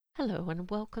Hello and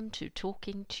welcome to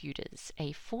Talking Tudors,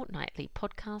 a fortnightly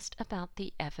podcast about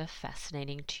the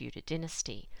ever-fascinating Tudor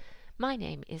dynasty. My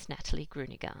name is Natalie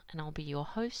Gruniger and I'll be your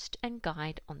host and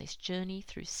guide on this journey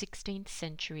through 16th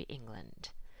century England.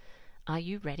 Are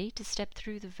you ready to step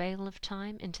through the veil of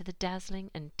time into the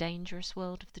dazzling and dangerous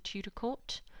world of the Tudor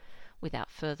court? Without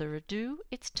further ado,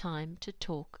 it's time to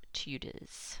talk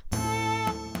Tudors.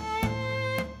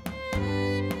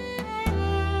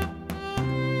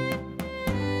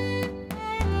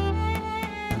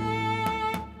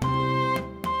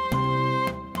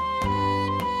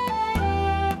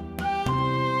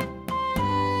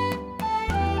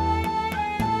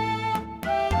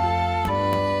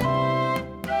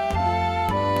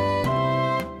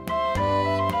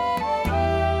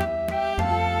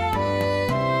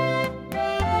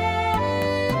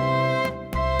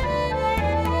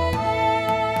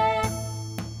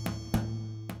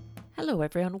 Hello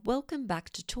everyone, welcome back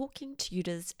to Talking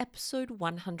Tudors episode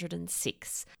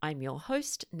 106. I'm your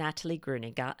host, Natalie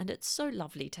Gruniger, and it's so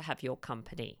lovely to have your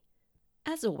company.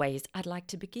 As always, I'd like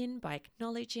to begin by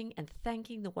acknowledging and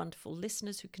thanking the wonderful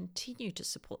listeners who continue to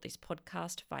support this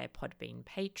podcast via Podbean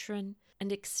Patreon,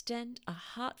 and extend a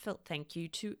heartfelt thank you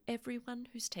to everyone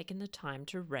who's taken the time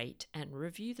to rate and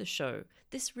review the show.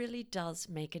 This really does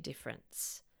make a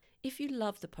difference. If you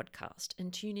love the podcast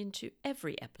and tune into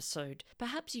every episode,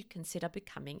 perhaps you'd consider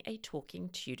becoming a Talking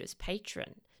Tudors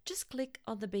patron. Just click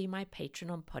on the Be My Patron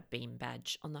on Podbean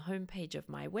badge on the homepage of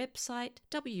my website,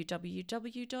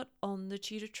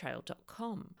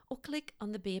 www.onthetudortrail.com, or click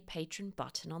on the Be a Patron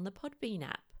button on the Podbean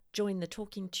app. Join the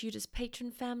Talking Tudors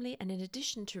patron family, and in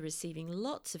addition to receiving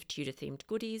lots of Tudor-themed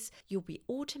goodies, you'll be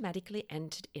automatically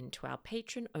entered into our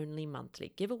patron-only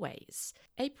monthly giveaways.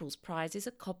 April's prize is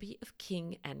a copy of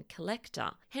King and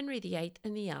Collector, Henry VIII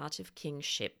and the Art of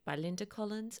Kingship by Linda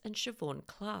Collins and Siobhan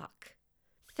Clarke.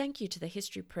 Thank you to the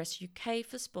History Press UK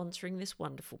for sponsoring this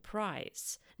wonderful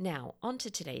prize. Now, on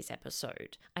to today's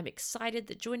episode. I'm excited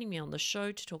that joining me on the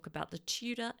show to talk about the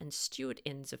Tudor and Stuart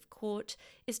ends of court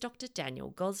is Dr.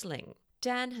 Daniel Gosling.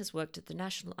 Dan has worked at the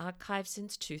National Archives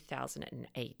since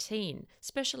 2018,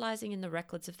 specialising in the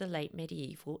records of the late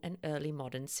medieval and early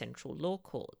modern central law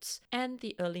courts and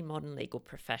the early modern legal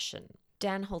profession.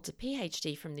 Dan holds a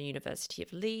PhD from the University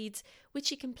of Leeds, which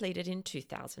he completed in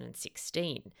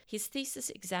 2016. His thesis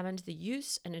examined the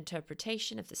use and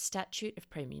interpretation of the Statute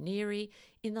of Praemunire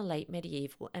in the late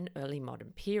medieval and early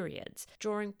modern periods,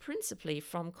 drawing principally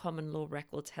from common law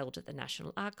records held at the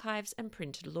National Archives and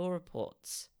printed law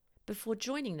reports. Before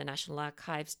joining the National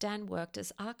Archives, Dan worked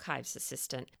as archives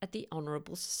assistant at the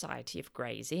Honourable Society of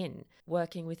Gray's Inn,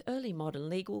 working with early modern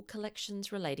legal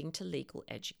collections relating to legal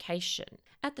education.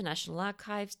 At the National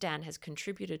Archives, Dan has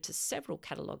contributed to several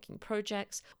cataloguing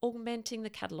projects, augmenting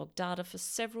the catalogue data for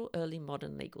several early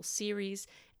modern legal series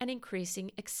and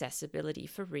increasing accessibility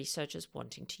for researchers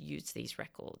wanting to use these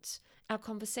records. Our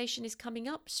conversation is coming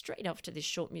up straight after this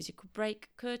short musical break,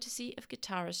 courtesy of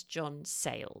guitarist John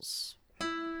Sayles.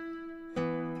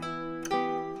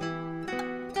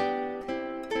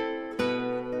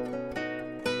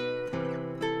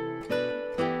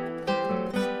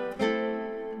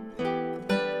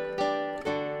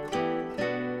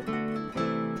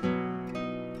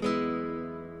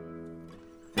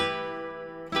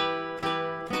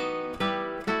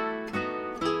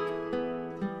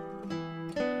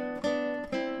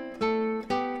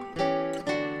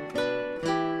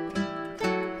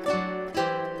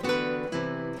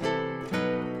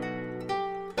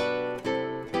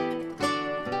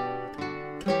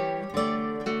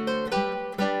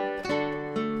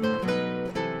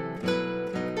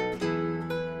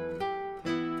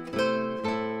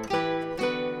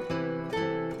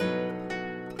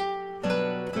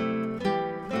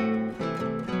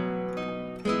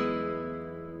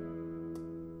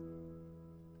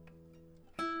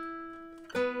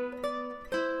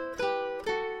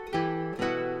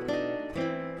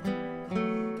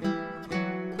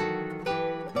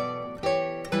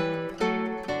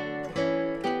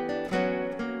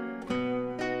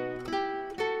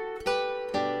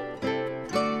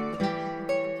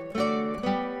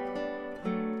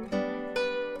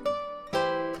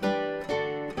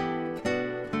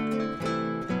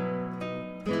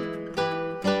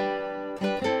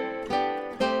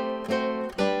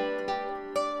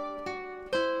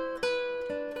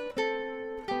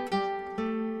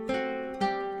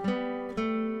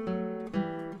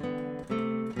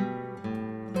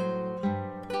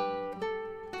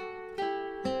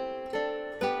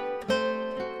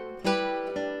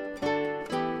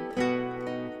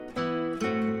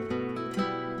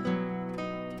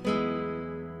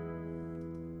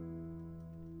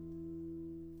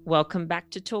 Welcome back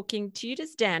to Talking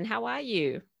Tutors, Dan. How are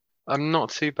you? I'm not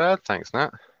too bad, thanks,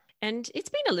 Nat. And it's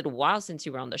been a little while since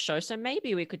you were on the show, so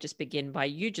maybe we could just begin by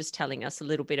you just telling us a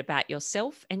little bit about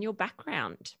yourself and your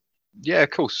background. Yeah, of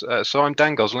course. So I'm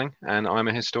Dan Gosling, and I'm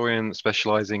a historian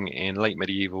specialising in late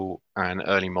medieval and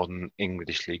early modern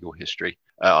English legal history.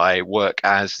 I work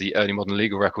as the early modern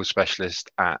legal records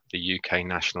specialist at the UK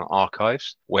National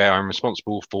Archives, where I'm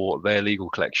responsible for their legal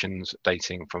collections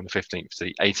dating from the 15th to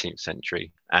the 18th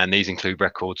century. And these include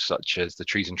records such as the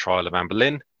treason trial of Anne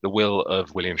Boleyn, the will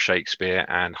of William Shakespeare,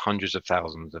 and hundreds of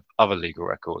thousands of other legal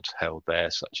records held there,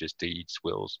 such as deeds,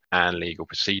 wills, and legal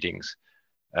proceedings.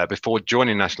 Before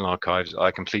joining National Archives, I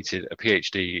completed a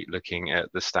PhD looking at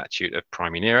the Statute of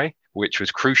Praemunire, which was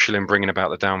crucial in bringing about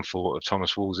the downfall of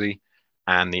Thomas Wolsey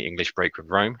and the English break with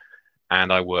Rome.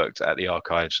 And I worked at the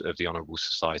archives of the Honourable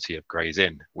Society of Gray's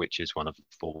Inn, which is one of the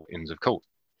 4 Inns of Court.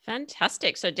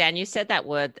 Fantastic. So, Dan, you said that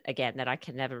word again that I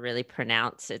can never really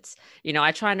pronounce. It's,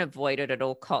 I try and avoid it at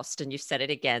all cost, and you've said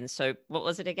it again. So, what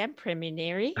was it again?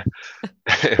 Praemunire?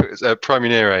 It was a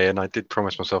Praemunire, and I did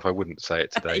promise myself I wouldn't say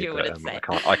it today, You but wouldn't say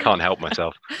I can't help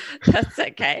myself. That's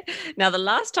okay. Now, the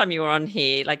last time you were on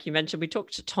here, like you mentioned, we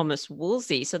talked to Thomas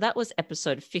Wolsey. So that was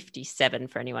episode 57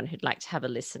 for anyone who'd like to have a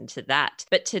listen to that.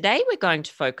 But today we're going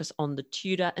to focus on the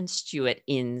Tudor and Stuart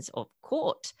Inns of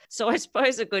Court. So I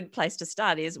suppose a good place to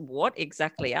start is, what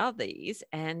exactly are these,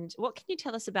 and what can you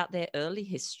tell us about their early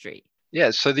history?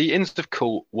 Yeah, so the Inns of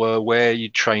Court were where you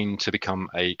trained to become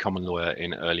a common lawyer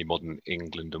in early modern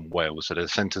England and Wales. So they're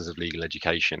centres of legal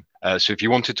education. So if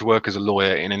you wanted to work as a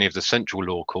lawyer in any of the central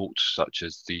law courts, such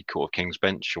as the Court of King's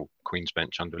Bench or Queen's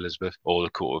Bench under Elizabeth, or the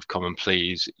Court of Common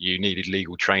Pleas, you needed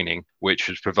legal training, which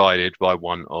was provided by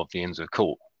one of the Inns of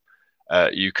Court.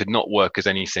 You could not work as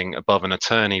anything above an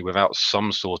attorney without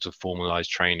some sort of formalised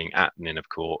training at an Inn of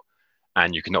Court.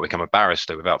 And you could not become a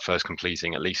barrister without first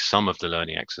completing at least some of the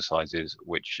learning exercises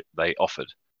which they offered.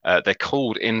 They're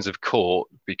called Inns of Court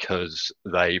because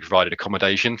they provided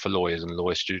accommodation for lawyers and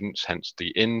lawyer students, hence the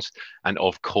Inns, and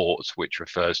of Court, which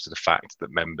refers to the fact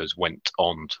that members went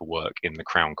on to work in the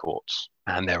Crown Courts.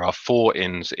 And there are 4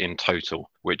 inns in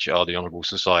total, which are the Honourable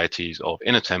Societies of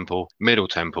Inner Temple, Middle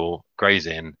Temple, Gray's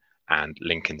Inn, and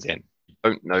Lincoln's Inn.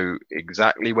 Don't know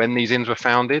exactly when these inns were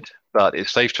founded, but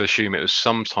it's safe to assume it was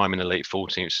sometime in the late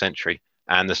 14th century.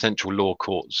 And the central law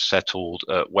courts settled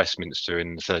at Westminster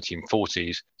in the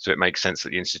 1340s. So it makes sense that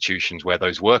the institutions where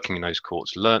those working in those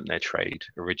courts learnt their trade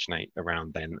originate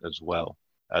around then as well.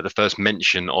 The first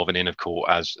mention of an Inn of Court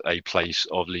as a place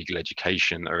of legal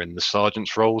education are in the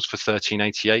sergeant's rolls for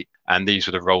 1388. And these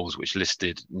were the rolls which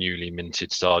listed newly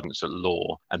minted sergeants at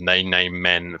law, and they named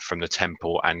men from the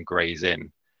Temple and Gray's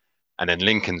Inn. And then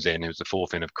Lincoln's Inn, who's the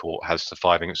 4th Inn of Court, has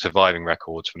surviving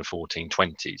records from the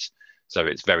 1420s. So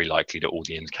it's very likely that all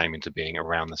the inns came into being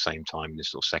around the same time in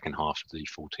this sort of second half of the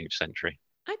 14th century.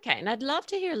 Okay, and I'd love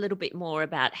to hear a little bit more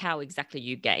about how exactly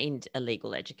you gained a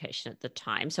legal education at the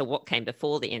time. So what came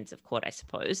before the Inns of Court, I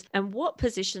suppose, and what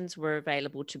positions were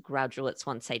available to graduates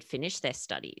once they'd finished their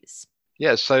studies?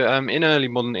 Yeah, so in early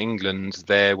modern England,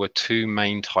 there were 2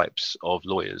 main types of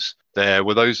lawyers. There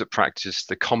were those that practiced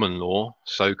the common law,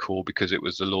 so called because it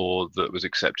was the law that was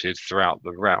accepted throughout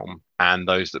the realm, and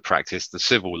those that practiced the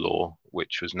civil law,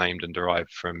 which was named and derived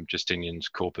from Justinian's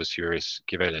Corpus Juris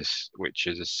Civilis, which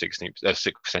is a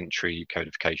 6th century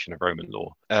codification of Roman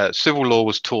law. Civil law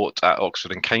was taught at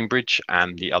Oxford and Cambridge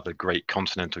and the other great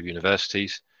continental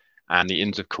universities, and the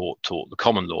Inns of Court taught the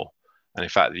common law. And in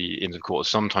fact, the Inns of Court are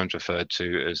sometimes referred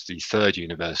to as the 3rd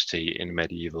university in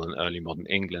medieval and early modern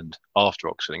England after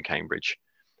Oxford and Cambridge.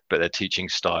 But their teaching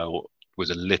style was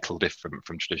a little different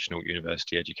from traditional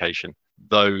university education.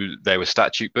 Though there were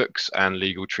statute books and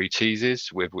legal treatises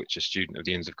with which a student of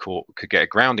the Inns of Court could get a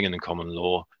grounding in the common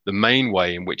law, the main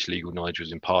way in which legal knowledge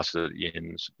was imparted at the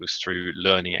inns was through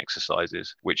learning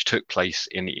exercises, which took place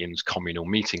in the inn's communal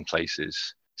meeting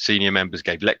places. Senior members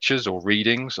gave lectures or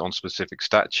readings on specific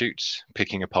statutes,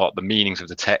 picking apart the meanings of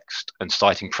the text and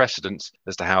citing precedents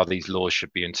as to how these laws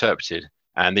should be interpreted.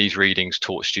 And these readings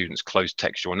taught students close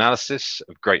textual analysis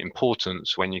of great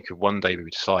importance when you could one day be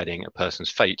deciding a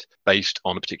person's fate based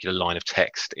on a particular line of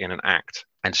text in an act.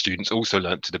 And students also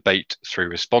learnt to debate through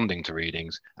responding to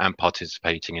readings and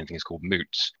participating in things called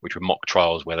moots, which were mock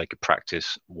trials where they could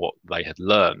practice what they had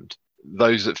learned.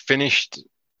 Those that finished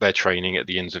their training at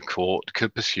the Inns of Court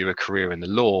could pursue a career in the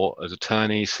law as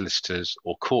attorneys, solicitors,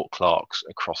 or court clerks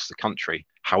across the country.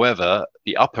 However,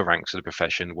 the upper ranks of the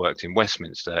profession worked in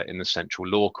Westminster in the central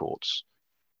law courts.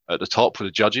 At the top were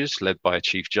the judges, led by a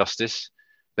Chief Justice,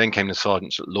 Then came the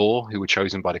sergeants at law, who were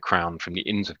chosen by the Crown from the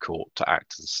Inns of Court to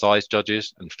act as assize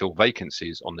judges and fill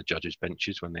vacancies on the judges'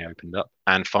 benches when they opened up.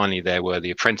 And finally, there were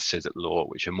the apprentices at law,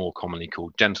 which are more commonly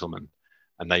called gentlemen,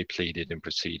 and they pleaded in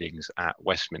proceedings at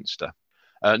Westminster.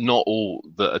 Not all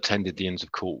that attended the Inns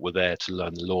of Court were there to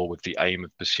learn the law with the aim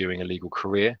of pursuing a legal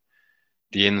career.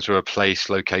 The Inns were a place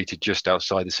located just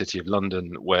outside the City of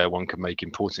London where one could make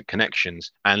important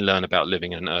connections and learn about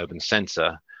living in an urban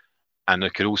centre. And they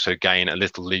could also gain a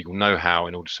little legal know-how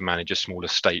in order to manage a small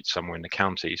estate somewhere in the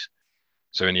counties.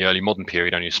 So in the early modern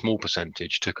period, only a small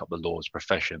percentage took up the law as a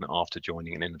profession after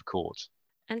joining an Inn of Court.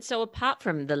 And so apart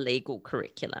from the legal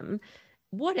curriculum,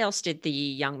 what else did the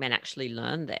young men actually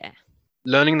learn there?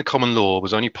 Learning the common law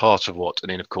was only part of what an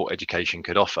Inn of Court education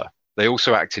could offer. They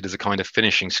also acted as a kind of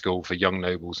finishing school for young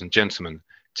nobles and gentlemen,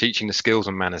 teaching the skills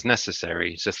and manners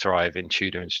necessary to thrive in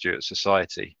Tudor and Stuart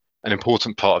society. An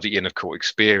important part of the Inn of Court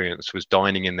experience was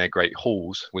dining in their great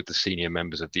halls with the senior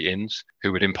members of the inns,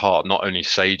 who would impart not only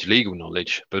sage legal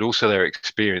knowledge, but also their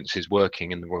experiences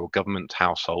working in the royal government,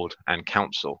 household, and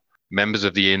council. Members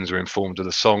of the inns were informed of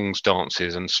the songs,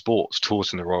 dances, and sports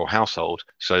taught in the royal household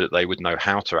so that they would know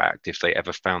how to act if they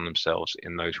ever found themselves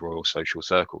in those royal social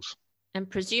circles. And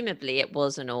presumably it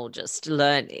wasn't all just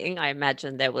learning. I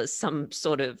imagine there was some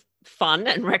sort of fun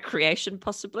and recreation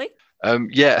possibly.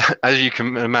 Yeah, as you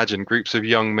can imagine, groups of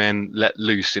young men let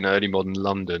loose in early modern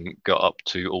London got up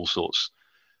to all sorts.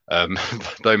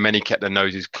 Though many kept their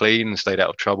noses clean and stayed out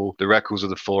of trouble, the records of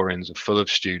the Four Inns are full of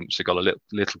students who got a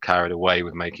little carried away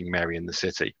with making merry in the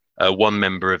city. One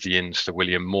member of the inn, Sir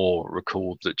William Moore,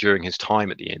 recalled that during his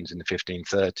time at the inns in the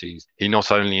 1530s, he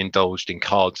not only indulged in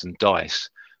cards and dice,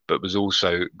 but was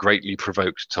also greatly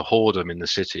provoked to whoredom in the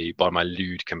city by my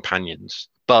lewd companions.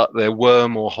 But there were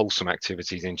more wholesome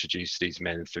activities introduced to these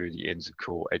men through the Inns of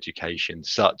Court education,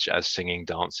 such as singing,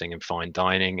 dancing, and fine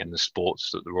dining, and the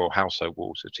sports that the royal household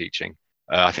walls were teaching.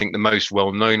 I think the most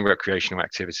well-known recreational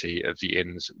activity of the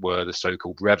inns were the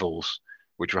so-called revels,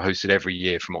 which were hosted every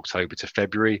year from October to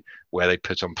February, where they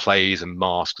put on plays and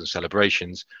masks and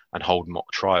celebrations and hold mock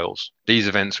trials. These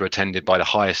events were attended by the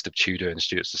highest of Tudor and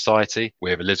Stuart society,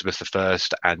 with Elizabeth I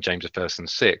and James I and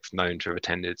VI known to have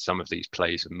attended some of these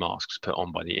plays and masks put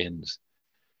on by the inns.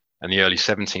 In the early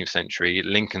 17th century,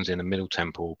 Lincoln's Inn and Middle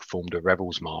Temple performed a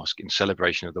revel's masque in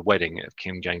celebration of the wedding of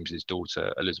King James's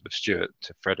daughter Elizabeth Stuart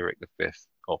to Frederick V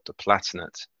of the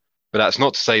Palatinate. But that's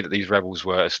not to say that these revels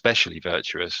were especially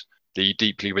virtuous. The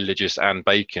deeply religious Anne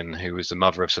Bacon, who was the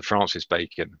mother of Sir Francis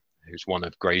Bacon, who's one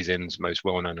of Gray's Inn's most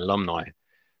well-known alumni,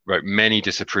 wrote many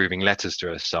disapproving letters to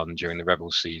her son during the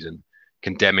revel season,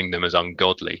 condemning them as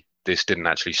ungodly. This didn't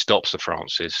actually stop Sir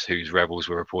Francis, whose revels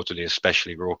were reportedly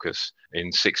especially raucous. In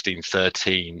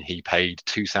 1613, he paid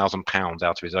 £2,000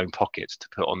 out of his own pocket to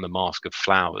put on the Masque of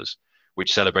Flowers,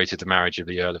 which celebrated the marriage of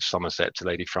the Earl of Somerset to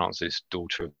Lady Frances,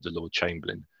 daughter of the Lord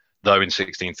Chamberlain. Though in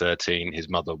 1613, his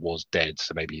mother was dead,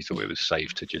 so maybe he thought it was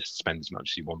safe to just spend as much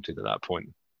as he wanted at that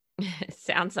point.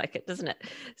 Sounds like it, doesn't it?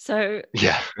 So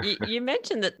yeah, you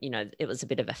mentioned that, it was a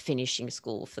bit of a finishing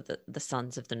school for the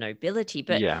sons of the nobility,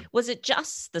 but yeah. Was it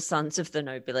just the sons of the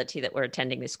nobility that were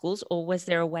attending these schools, or was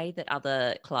there a way that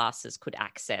other classes could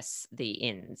access the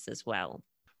inns as well?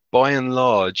 By and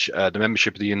large, the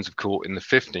membership of the Inns of Court in the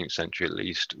 15th century, at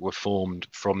least, were formed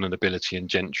from the nobility and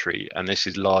gentry, and this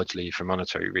is largely for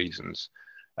monetary reasons.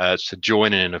 To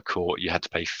join an Inn of Court, you had to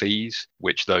pay fees,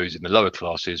 which those in the lower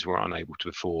classes were unable to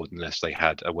afford unless they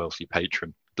had a wealthy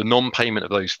patron. The non-payment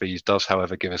of those fees does,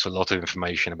 however, give us a lot of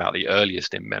information about the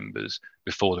earliest inn members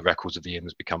before the records of the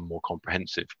inns become more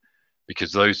comprehensive,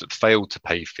 because those that failed to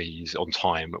pay fees on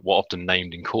time were often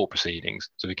named in court proceedings.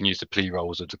 So we can use the plea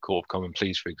rolls of the Court of Common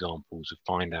Pleas, for example, to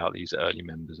find out these early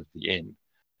members of the inn.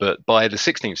 But by the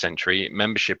 16th century,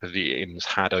 membership of the inns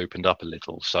had opened up a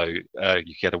little. So you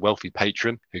could get a wealthy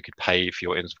patron who could pay for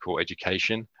your Inns of Court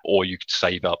education, or you could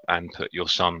save up and put your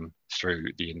son through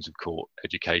the Inns of Court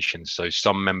education. So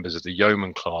some members of the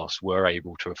yeoman class were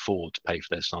able to afford to pay for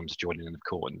their son to join an Inn of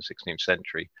Court in the 16th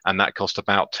century. And that cost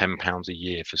about £10 a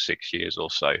year for 6 years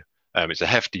or so. It's a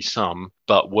hefty sum,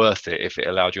 but worth it if it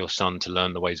allowed your son to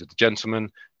learn the ways of the gentleman,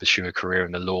 pursue a career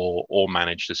in the law, or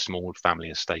manage the small family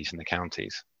estate in the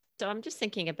counties. So I'm just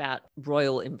thinking about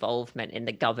royal involvement in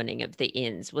the governing of the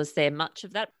inns. Was there much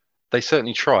of that? They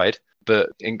certainly tried, but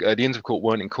the Inns of Court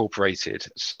weren't incorporated,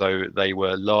 so they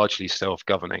were largely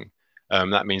self-governing.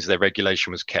 That means their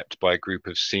regulation was kept by a group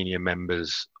of senior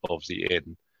members of the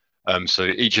inn. So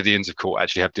each of the Inns of Court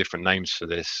actually have different names for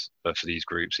these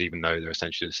groups, even though they're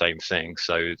essentially the same thing.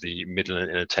 So the Middle and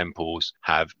Inner Temples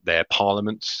have their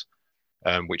parliaments,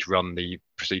 which run the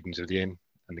proceedings of the inn.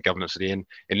 and the governance of the inn.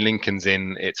 In Lincoln's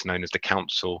Inn, it's known as the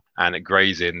council, and at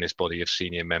Gray's Inn, this body of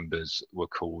senior members were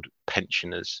called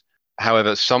pensioners.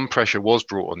 However, some pressure was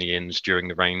brought on the inns during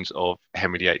the reigns of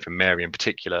Henry VIII and Mary in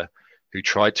particular, who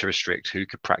tried to restrict who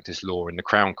could practice law in the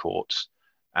Crown courts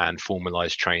and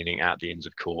formalise training at the Inns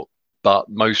of Court. But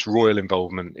most royal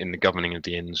involvement in the governing of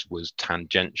the inns was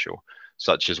tangential,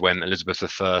 such as when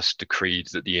Elizabeth I decreed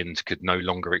that the inns could no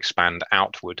longer expand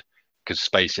outward because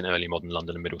space in early modern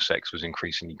London and Middlesex was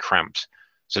increasingly cramped.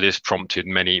 So this prompted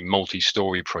many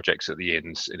multi-storey projects at the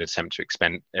inns in an attempt to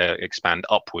expand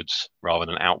upwards rather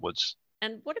than outwards.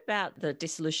 And what about the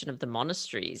dissolution of the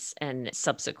monasteries and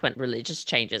subsequent religious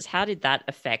changes? How did that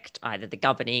affect either the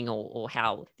governing or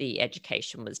how the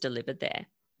education was delivered there?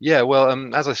 Yeah,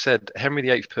 well, as I said, Henry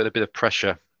VIII put a bit of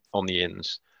pressure on the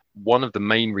inns. One of the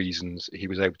main reasons he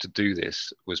was able to do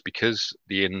this was because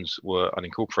the inns were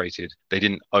unincorporated. They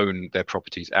didn't own their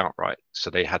properties outright, so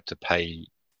they had to pay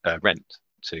rent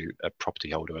to a property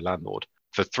holder, a landlord.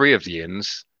 For 3 of the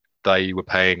inns, they were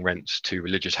paying rents to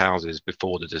religious houses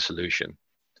before the dissolution.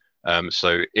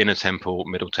 So Inner Temple,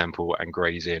 Middle Temple, and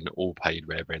Gray's Inn all paid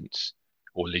their rents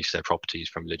or leased their properties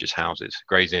from religious houses.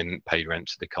 Gray's Inn paid rent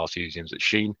to the Carthusians at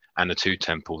Sheen, and the 2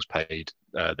 temples paid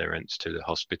their rents to the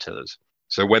Hospitallers.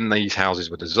 So when these houses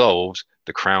were dissolved,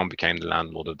 the Crown became the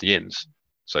landlord of the inns.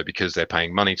 So because they're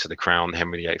paying money to the Crown,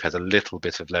 Henry VIII has a little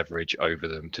bit of leverage over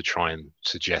them to try and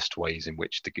suggest ways in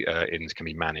which the inns can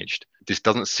be managed. This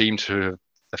doesn't seem to have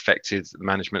affected the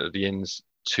management of the inns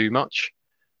too much,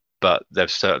 but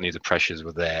there's certainly the pressures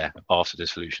were there after the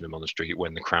dissolution of the monastery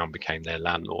when the Crown became their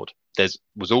landlord. There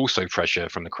was also pressure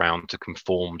from the Crown to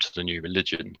conform to the new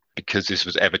religion because this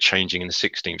was ever changing in the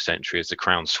 16th century as the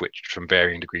Crown switched from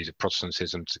varying degrees of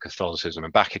Protestantism to Catholicism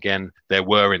and back again. There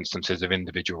were instances of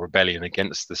individual rebellion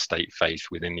against the state faith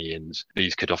within the inns.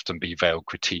 These could often be veiled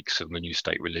critiques of the new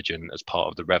state religion as part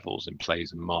of the revels in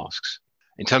plays and masques.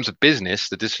 In terms of business,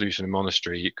 the dissolution of the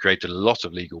monastery created a lot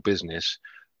of legal business,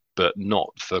 but not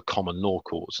for common law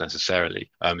courts necessarily.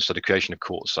 So the creation of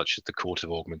courts such as the Court of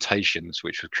Augmentations,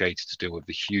 which was created to deal with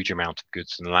the huge amount of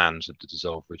goods and lands of the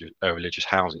dissolved religious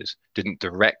houses, didn't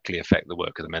directly affect the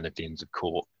work of the men of the Inns of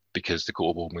Court because the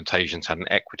Court of Augmentations had an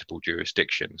equitable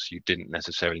jurisdiction. So you didn't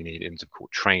necessarily need Inns of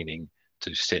Court training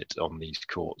to sit on these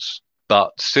courts.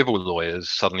 But civil lawyers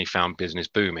suddenly found business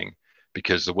booming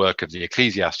because the work of the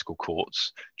ecclesiastical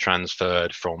courts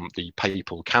transferred from the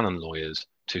papal canon lawyers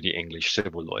to the English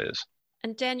civil lawyers.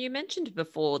 And Dan, you mentioned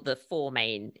before the 4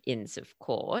 main Inns of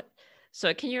Court.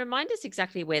 So can you remind us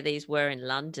exactly where these were in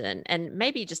London and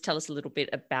maybe just tell us a little bit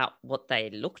about what they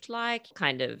looked like,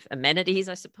 kind of amenities,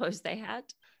 I suppose they had?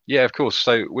 Yeah, of course.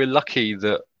 So we're lucky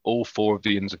that all 4 of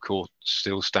the Inns of Court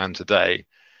still stand today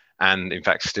and in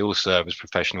fact still serve as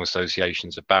professional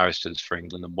associations of barristers for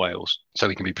England and Wales. So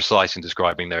we can be precise in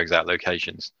describing their exact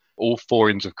locations. All 4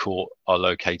 Inns of Court are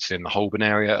located in the Holborn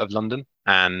area of London.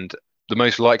 And the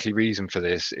most likely reason for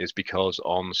this is because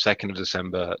on 2nd of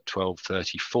December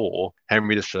 1234,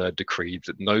 Henry III decreed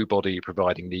that no body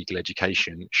providing legal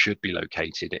education should be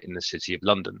located in the city of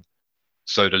London.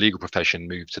 So the legal profession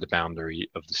moved to the boundary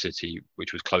of the city,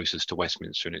 which was closest to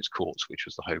Westminster and its courts, which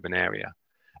was the Holborn area.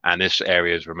 And this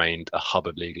area has remained a hub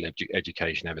of legal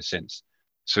education ever since.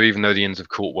 So even though the Inns of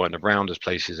Court weren't around as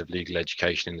places of legal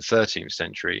education in the 13th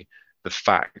century, the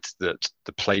fact that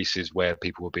the places where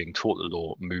people were being taught the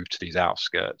law moved to these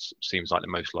outskirts seems like the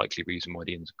most likely reason why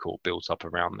the Inns of Court built up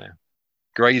around there.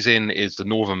 Gray's Inn is the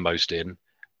northernmost inn,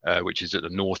 which is at the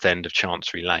north end of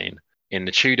Chancery Lane. In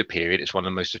the Tudor period, it's one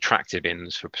of the most attractive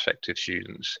inns for prospective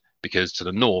students because to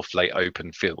the north lay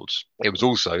open fields. It was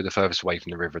also the furthest away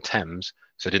from the River Thames,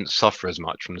 so it didn't suffer as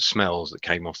much from the smells that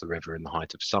came off the river in the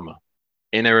height of summer.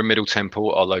 Inner and Middle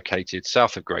Temple are located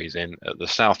south of Gray's Inn at the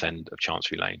south end of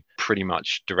Chancery Lane, pretty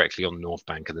much directly on the north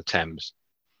bank of the Thames.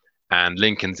 And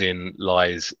Lincoln's Inn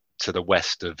lies to the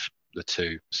west of the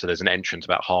two, so there's an entrance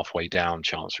about halfway down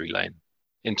Chancery Lane.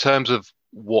 In terms of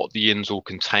what the inns all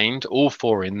contained, all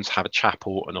 4 inns have a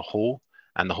chapel and a hall,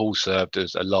 and the hall served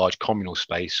as a large communal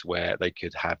space where they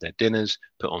could have their dinners,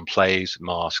 put on plays,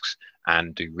 masques,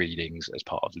 and do readings as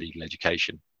part of legal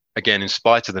education. Again, in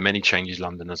spite of the many changes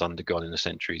London has undergone in the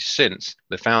centuries since,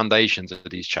 the foundations of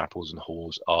these chapels and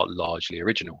halls are largely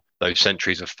original. Those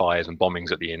centuries of fires and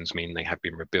bombings at the inns mean they have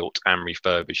been rebuilt and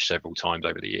refurbished several times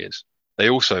over the years. They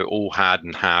also all had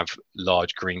and have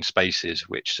large green spaces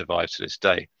which survive to this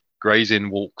day. Gray's Inn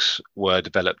walks were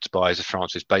developed by Sir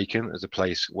Francis Bacon as a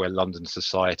place where London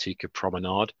society could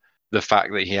promenade. The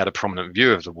fact that he had a prominent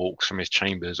view of the walks from his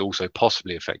chambers also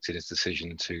possibly affected his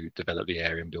decision to develop the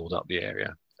area and build up the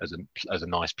area as a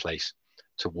nice place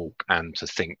to walk and to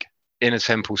think. Inner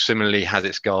Temple similarly has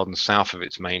its garden south of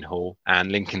its main hall,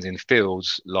 and Lincoln's Inn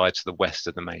Fields lie to the west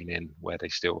of the main inn, where they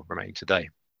still remain today.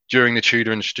 During the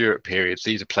Tudor and Stuart periods,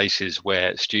 these are places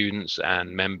where students and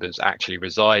members actually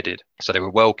resided, so they were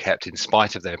well kept in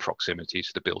spite of their proximity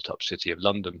to the built-up city of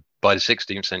London. By the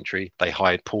 16th century, they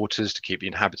hired porters to keep the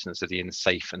inhabitants of the inn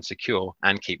safe and secure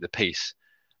and keep the peace,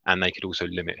 and they could also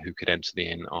limit who could enter the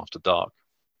inn after dark.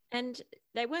 And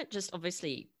they weren't just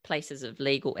obviously places of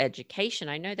legal education.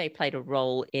 I know they played a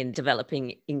role in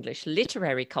developing English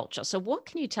literary culture. So what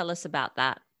can you tell us about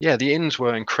that? Yeah, the inns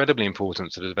were incredibly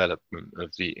important to the development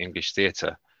of the English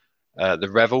theatre. The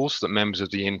revels that members of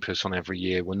the inn put on every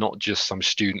year were not just some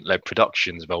student-led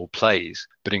productions of old plays,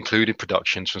 but included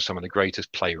productions from some of the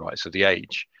greatest playwrights of the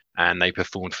age. And they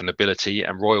performed for nobility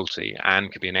and royalty and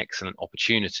could be an excellent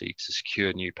opportunity to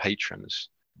secure new patrons.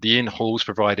 The inn halls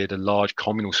provided a large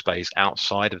communal space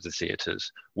outside of the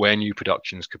theatres where new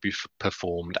productions could be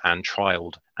performed and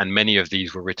trialled. And many of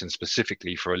these were written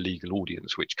specifically for a legal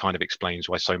audience, which kind of explains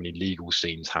why so many legal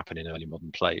scenes happen in early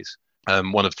modern plays.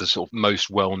 One of the sort of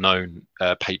most well-known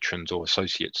patrons or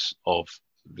associates of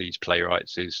these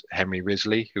playwrights is Henry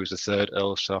Risley, who was the third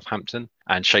Earl of Southampton,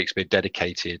 and Shakespeare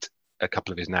dedicated a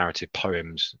couple of his narrative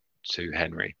poems to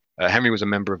Henry. Henry was a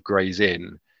member of Gray's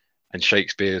Inn, and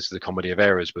Shakespeare's The Comedy of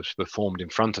Errors was performed in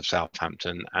front of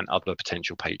Southampton and other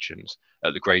potential patrons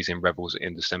at the Gray's Inn revels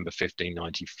in December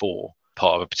 1594,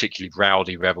 part of a particularly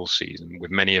rowdy revel season,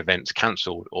 with many events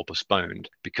cancelled or postponed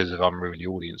because of unruly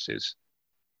audiences.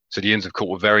 So the Inns of Court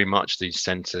were very much these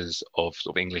centres of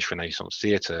sort of English Renaissance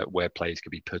theatre, where plays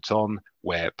could be put on,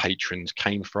 where patrons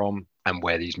came from, and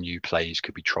where these new plays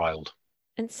could be trialled.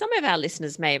 And some of our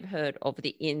listeners may have heard of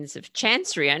the Inns of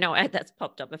Chancery. I know that's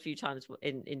popped up a few times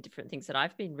in different things that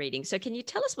I've been reading. So can you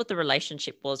tell us what the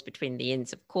relationship was between the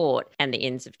Inns of Court and the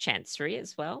Inns of Chancery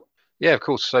as well? Yeah, of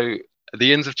course. So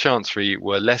the Inns of Chancery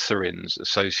were lesser inns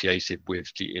associated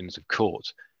with the Inns of Court.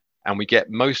 And we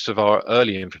get most of our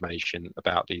early information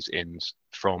about these inns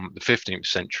from the 15th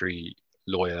century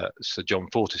lawyer Sir John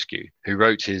Fortescue, who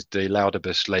wrote his De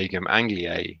Laudibus Legum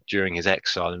Angliae during his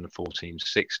exile in the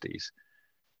 1460s.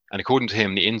 And according to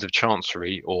him, the Inns of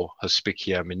Chancery, or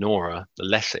Hospicia Minora, the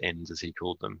lesser inns as he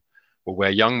called them, were where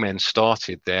young men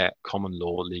started their common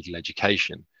law legal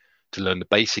education to learn the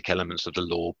basic elements of the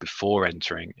law before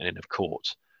entering an inn of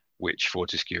court, which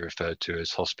Fortescue referred to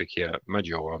as Hospicia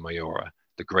Majora,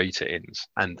 the greater inns.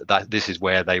 And that this is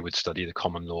where they would study the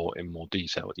common law in more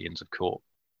detail at the Inns of Court.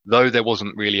 Though there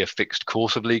wasn't really a fixed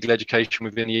course of legal education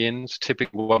within the inns,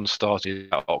 typically one started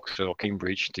at Oxford or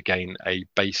Cambridge to gain a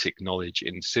basic knowledge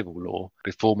in civil law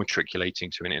before matriculating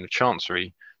to an Inn of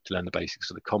Chancery to learn the basics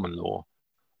of the common law,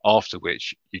 after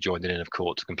which you joined an Inn of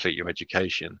Court to complete your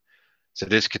education. So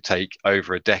this could take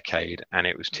over a decade, and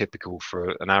it was typical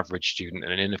for an average student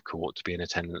in an Inn of Court to be in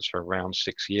attendance for around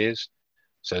 6 years.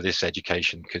 So this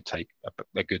education could take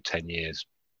a good 10 years.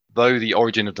 Though the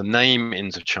origin of the name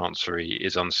Inns of Chancery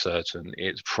is uncertain,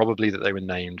 it's probably that they were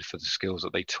named for the skills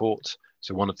that they taught.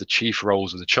 So one of the chief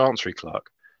roles of the Chancery clerk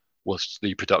was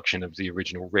the production of the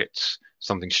original writs,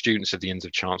 something students of the Inns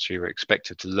of Chancery were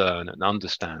expected to learn and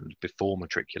understand before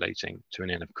matriculating to an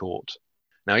Inn of Court.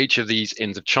 Now, each of these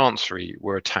Inns of Chancery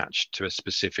were attached to a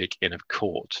specific Inn of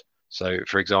Court. So,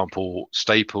 for example,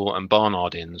 Staple and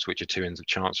Barnard Inns, which are two Inns of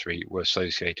Chancery, were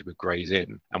associated with Gray's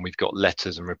Inn. And we've got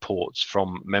letters and reports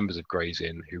from members of Gray's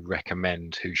Inn who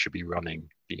recommend who should be running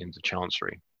the Inns of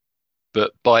Chancery.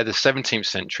 But by the 17th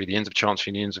century, the Inns of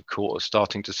Chancery and the Inns of Court are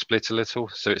starting to split a little.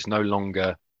 So it's no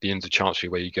longer the Inns of Chancery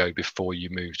where you go before you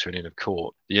move to an Inn of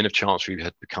Court. The Inn of Chancery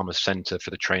had become a centre for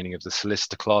the training of the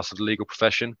solicitor class of the legal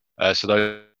profession. So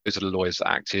those are the lawyers that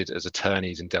acted as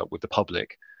attorneys and dealt with the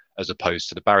public, as opposed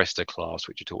to the barrister class,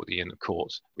 which are taught at the Inn of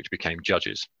Court, which became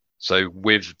judges. So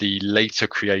with the later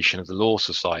creation of the Law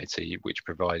Society, which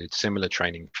provided similar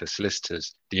training for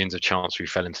solicitors, the Inns of Chancery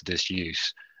fell into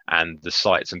disuse, and the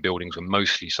sites and buildings were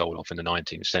mostly sold off in the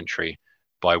 19th century,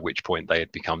 by which point they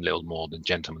had become little more than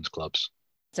gentlemen's clubs.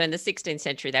 So in the 16th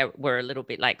century, they were a little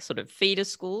bit like sort of feeder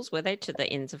schools, were they, to the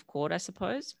Inns of Court, I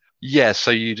suppose? Yeah,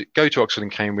 so you'd go to Oxford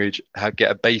and Cambridge, get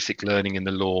a basic learning in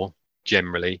the law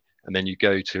generally, and then you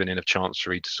go to an Inn of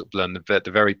Chancery to sort of learn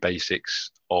the very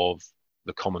basics of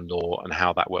the common law and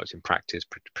how that works in practice,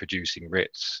 producing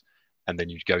writs. And then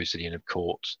you'd go to the Inn of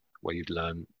Court, where you'd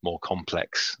learn more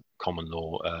complex common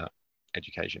law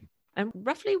education. And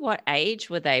roughly what age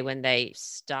were they when they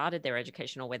started their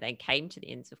education or when they came to the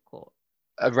Inns of Court?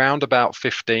 Around about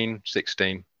 15,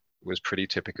 16 was pretty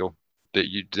typical. But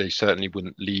they certainly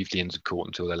wouldn't leave the Inns of Court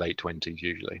until their late 20s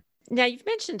usually. Now, you've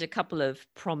mentioned a couple of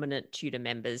prominent Tudor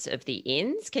members of the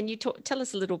Inns. Can you tell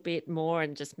us a little bit more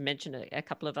and just mention a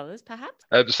couple of others, perhaps?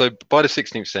 So by the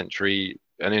 16th century,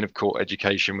 an Inn of Court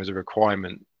education was a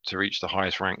requirement to reach the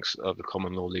highest ranks of the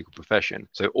common law legal profession.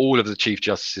 So all of the Chief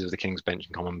Justices of the King's Bench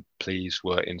and Common Pleas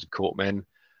were Inns of Court men,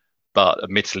 but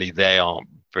admittedly, they aren't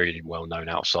really well known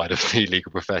outside of the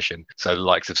legal profession. So the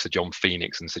likes of Sir John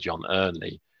Phoenix and Sir John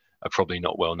Ernley are probably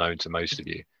not well known to most of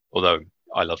you, although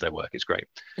I love their work, it's great.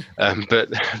 But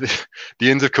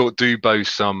the Inns of Court do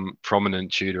boast some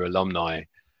prominent Tudor alumni.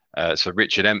 So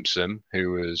Richard Empson,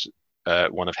 who was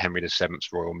one of Henry VII's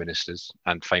royal ministers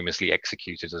and famously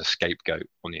executed as a scapegoat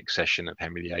on the accession of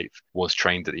Henry VIII, was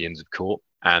trained at the Inns of Court.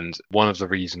 And one of the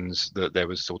reasons that there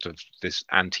was sort of this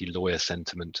anti-lawyer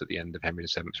sentiment at the end of Henry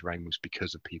VII's reign was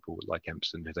because of people like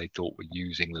Empson, who they thought were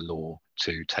using the law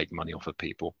to take money off of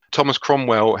people. Thomas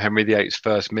Cromwell, Henry VIII's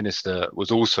first minister, was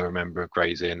also a member of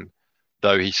Gray's Inn,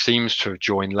 though he seems to have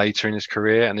joined later in his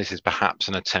career, and this is perhaps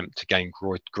an attempt to gain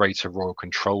greater royal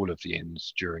control of the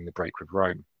inns during the break with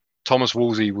Rome. Thomas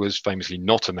Wolsey was famously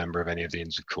not a member of any of the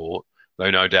Inns of Court,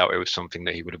 though no doubt it was something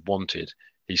that he would have wanted.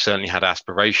 He certainly had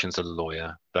aspirations as a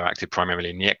lawyer, though acted primarily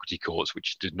in the equity courts,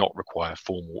 which did not require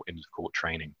formal Inns of Court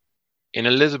training. In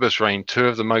Elizabeth's reign, two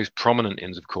of the most prominent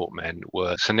Inns of Court men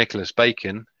were Sir Nicholas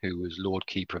Bacon, who was Lord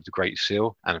Keeper of the Great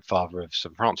Seal and father of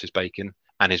Sir Francis Bacon,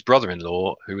 and his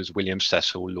brother-in-law, who was William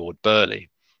Cecil Lord Burleigh,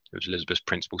 who was Elizabeth's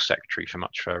principal secretary for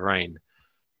much of her reign.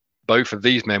 Both of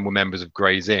these men were members of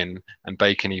Gray's Inn, and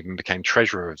Bacon even became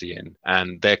treasurer of the inn.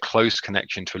 And their close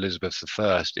connection to Elizabeth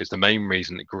I is the main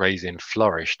reason that Gray's Inn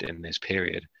flourished in this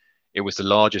period. It was the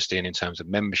largest inn in terms of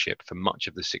membership for much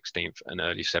of the 16th and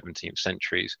early 17th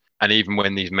centuries. And even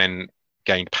when these men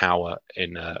gained power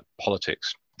in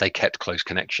politics, they kept close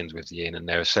connections with the inn. And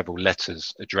there are several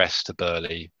letters addressed to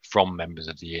Burleigh from members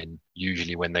of the inn,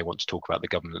 usually when they want to talk about the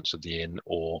governance of the inn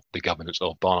or the governance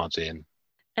of Barnard's Inn.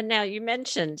 And now you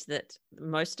mentioned that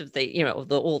most of the,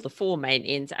 all the four main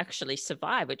inns actually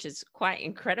survive, which is quite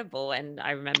incredible. And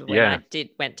I remember when I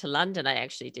went to London, I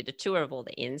actually did a tour of all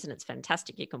the inns, and it's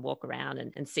fantastic. You can walk around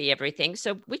and see everything.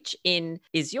 So which inn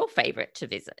is your favorite to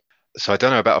visit? So I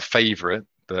don't know about a favorite,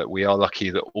 but we are lucky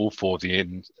that all four of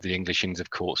the English Inns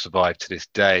of Court survive to this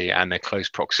day, and their close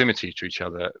proximity to each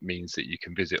other means that you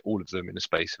can visit all of them in the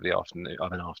space of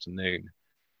an afternoon.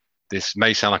 This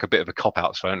may sound like a bit of a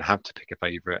cop-out, so I don't have to pick a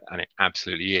favourite, and it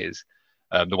absolutely is.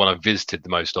 The one I've visited the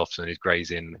most often is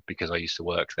Gray's Inn because I used to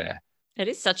work there. It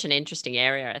is such an interesting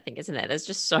area, I think, isn't it? There's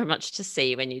just so much to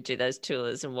see when you do those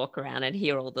tours and walk around and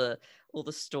hear all the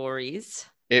stories.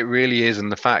 It really is,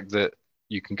 and the fact that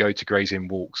you can go to Gray's Inn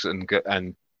walks and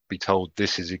be told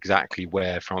this is exactly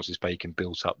where Francis Bacon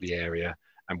built up the area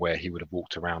and where he would have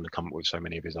walked around and come up with so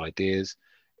many of his ideas.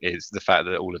 Is the fact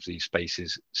that all of these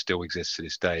spaces still exist to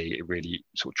this day. It really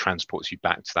sort of transports you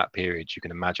back to that period. You can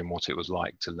imagine what it was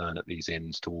like to learn at these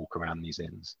inns, to walk around these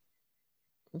inns.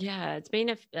 Yeah, it's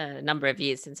been a number of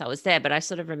years since I was there, but I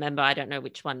sort of remember, I don't know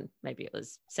which one, maybe it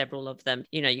was several of them,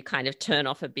 you kind of turn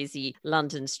off a busy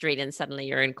London street and suddenly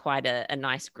you're in quite a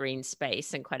nice green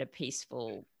space and quite a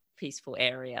peaceful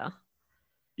area.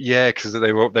 Yeah, because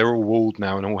they're all walled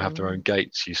now and all have their own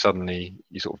gates. You sort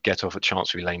of get off at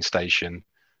Chancery Lane station,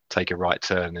 take a right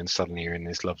turn, and suddenly you're in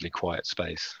this lovely quiet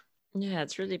space. Yeah,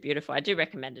 it's really beautiful. I do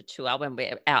recommend a tour when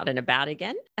we're out and about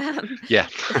again. Yeah.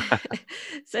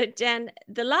 So Dan,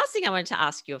 the last thing I wanted to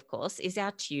ask you, of course, is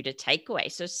our Tudor takeaway.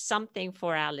 So something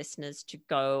for our listeners to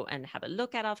go and have a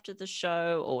look at after the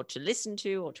show, or to listen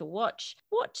to, or to watch.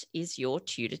 What is your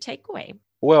Tudor takeaway?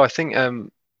 Well, I think,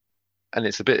 and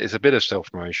it's a bit of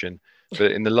self-promotion,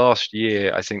 but in the last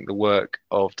year, I think the work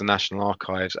of the National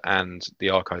Archives and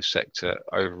the archives sector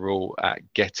overall at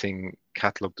getting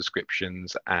catalogue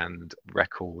descriptions and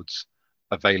records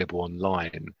available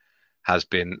online has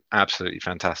been absolutely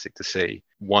fantastic to see.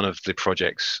 One of the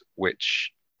projects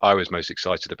which I was most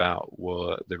excited about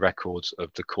were the records of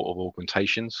the Court of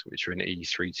Augmentations, which are in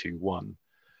E321.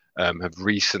 Have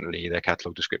recently, their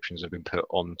catalogue descriptions have been put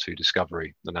onto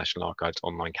Discovery, the National Archives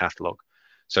online catalogue.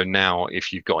 So now,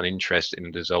 if you've got an interest in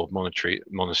dissolved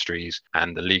monasteries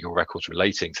and the legal records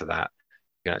relating to that,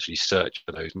 you can actually search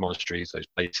for those monasteries, those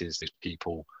places, those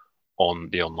people on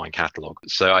the online catalogue.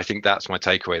 So I think that's my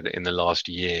takeaway, that in the last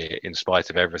year, in spite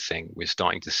of everything, we're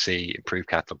starting to see improved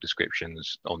catalogue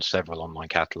descriptions on several online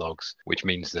catalogues, which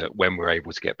means that when we're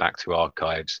able to get back to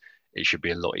archives, it should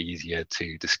be a lot easier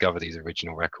to discover these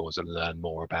original records and learn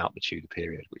more about the Tudor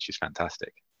period, which is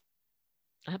fantastic.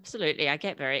 Absolutely. I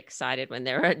get very excited when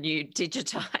there are new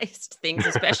digitized things,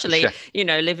 especially,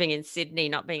 living in Sydney,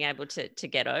 not being able to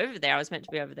get over there. I was meant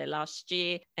to be over there last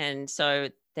year. And so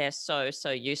They're so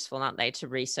useful, aren't they, to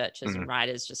researchers and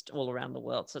writers just all around the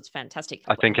world. So it's fantastic.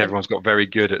 I think everyone's got very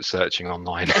good at searching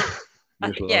online.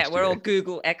 Yeah, we're all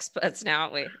Google experts now,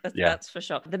 aren't we? That's for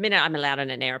sure. The minute I'm allowed on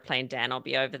an airplane, Dan, I'll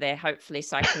be over there, hopefully,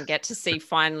 so I can get to see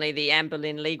finally the Anne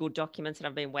Boleyn legal documents that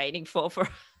I've been waiting for quite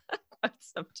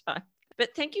some time.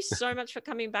 But thank you so much for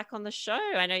coming back on the show.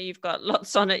 I know you've got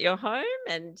lots on at your home.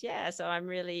 And yeah, so I'm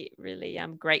really, really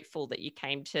grateful that you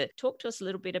came to talk to us a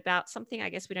little bit about something I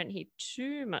guess we don't hear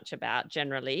too much about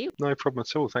generally. No problem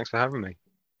at all. Thanks for having me.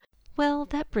 Well,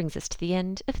 that brings us to the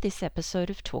end of this episode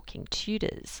of Talking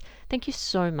Tudors. Thank you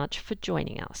so much for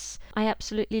joining us. I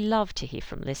absolutely love to hear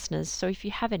from listeners, so if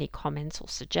you have any comments or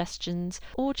suggestions,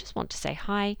 or just want to say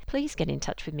hi, please get in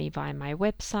touch with me via my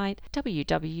website,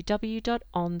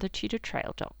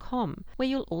 www.onthetudortrail.com, where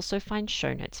you'll also find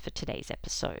show notes for today's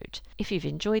episode. If you've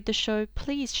enjoyed the show,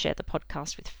 please share the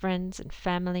podcast with friends and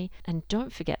family, and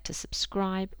don't forget to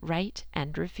subscribe, rate,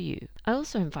 and review. I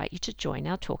also invite you to join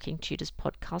our Talking Tudors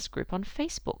podcast group on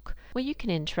Facebook, where you can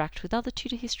interact with other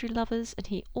Tudor history lovers and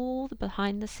hear all the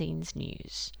behind-the-scenes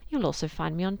news. You'll also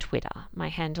find me on Twitter. My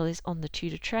handle is On The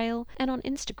Tudor Trail, and on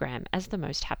Instagram as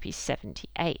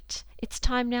TheMostHappy78. It's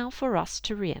time now for us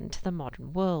to re-enter the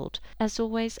modern world. As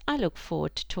always, I look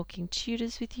forward to talking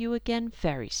Tudors with you again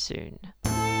very soon.